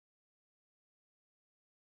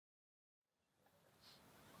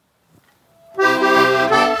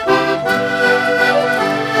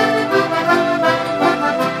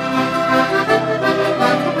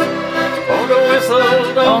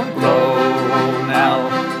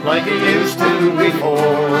like it used to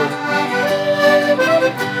before.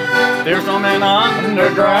 There's no men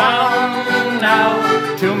underground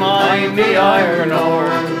now to mind the iron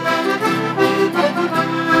ore.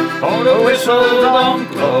 Oh, the whistle don't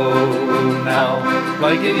blow now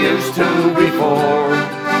like it used to before.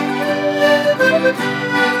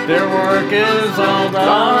 Their work is all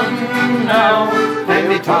done now,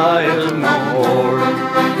 and they toil no more.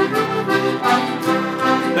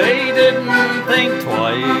 They didn't think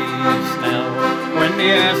twice now when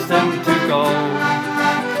they asked them to go.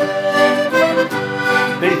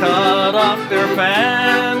 They thought of their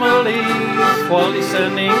families while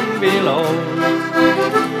descending below.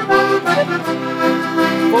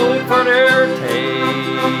 Food for their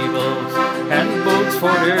tables and boots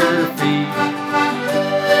for their feet.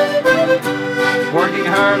 Working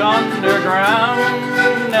hard underground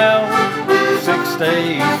now, 6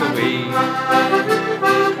 days a week.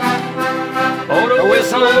 Oh, the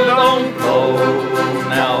whistle don't blow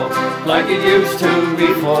now like it used to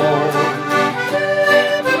before.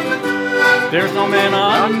 There's no men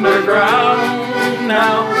underground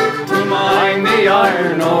now to mind the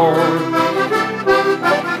iron ore.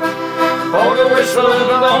 Oh, the whistle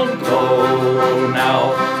don't blow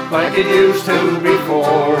now like it used to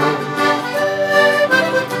before.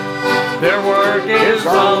 Their work is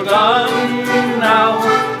all done now,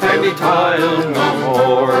 and they toil no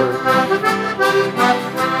more.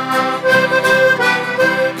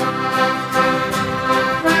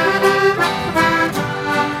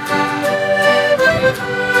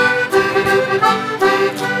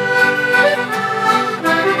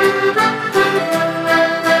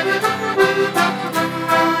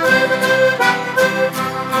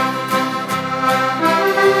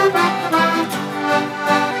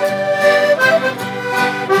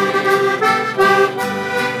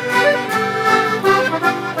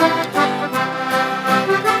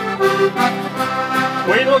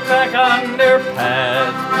 We look back on their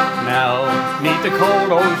path now, neath the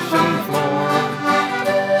cold ocean floor,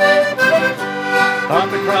 on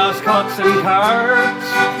the crosscuts and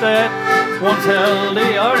carts that once held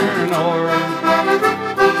the iron ore.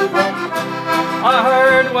 A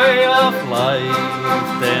hard way of life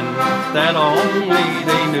then that only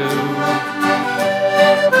they knew,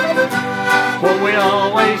 but we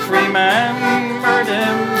always remember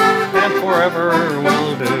them and forever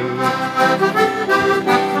will do.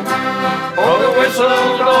 Oh, the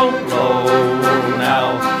whistle don't blow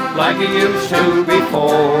now like it used to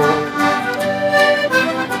before.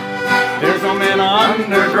 There's no men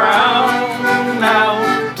underground now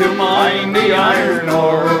to mind the iron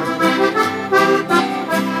ore.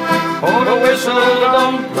 Oh, the whistle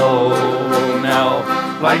don't blow now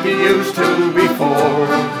like it used to before.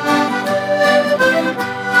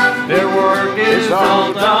 Their work is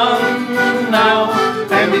all done now,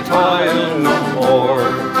 and they toil no more.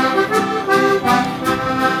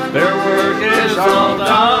 Their work is all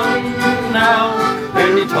done.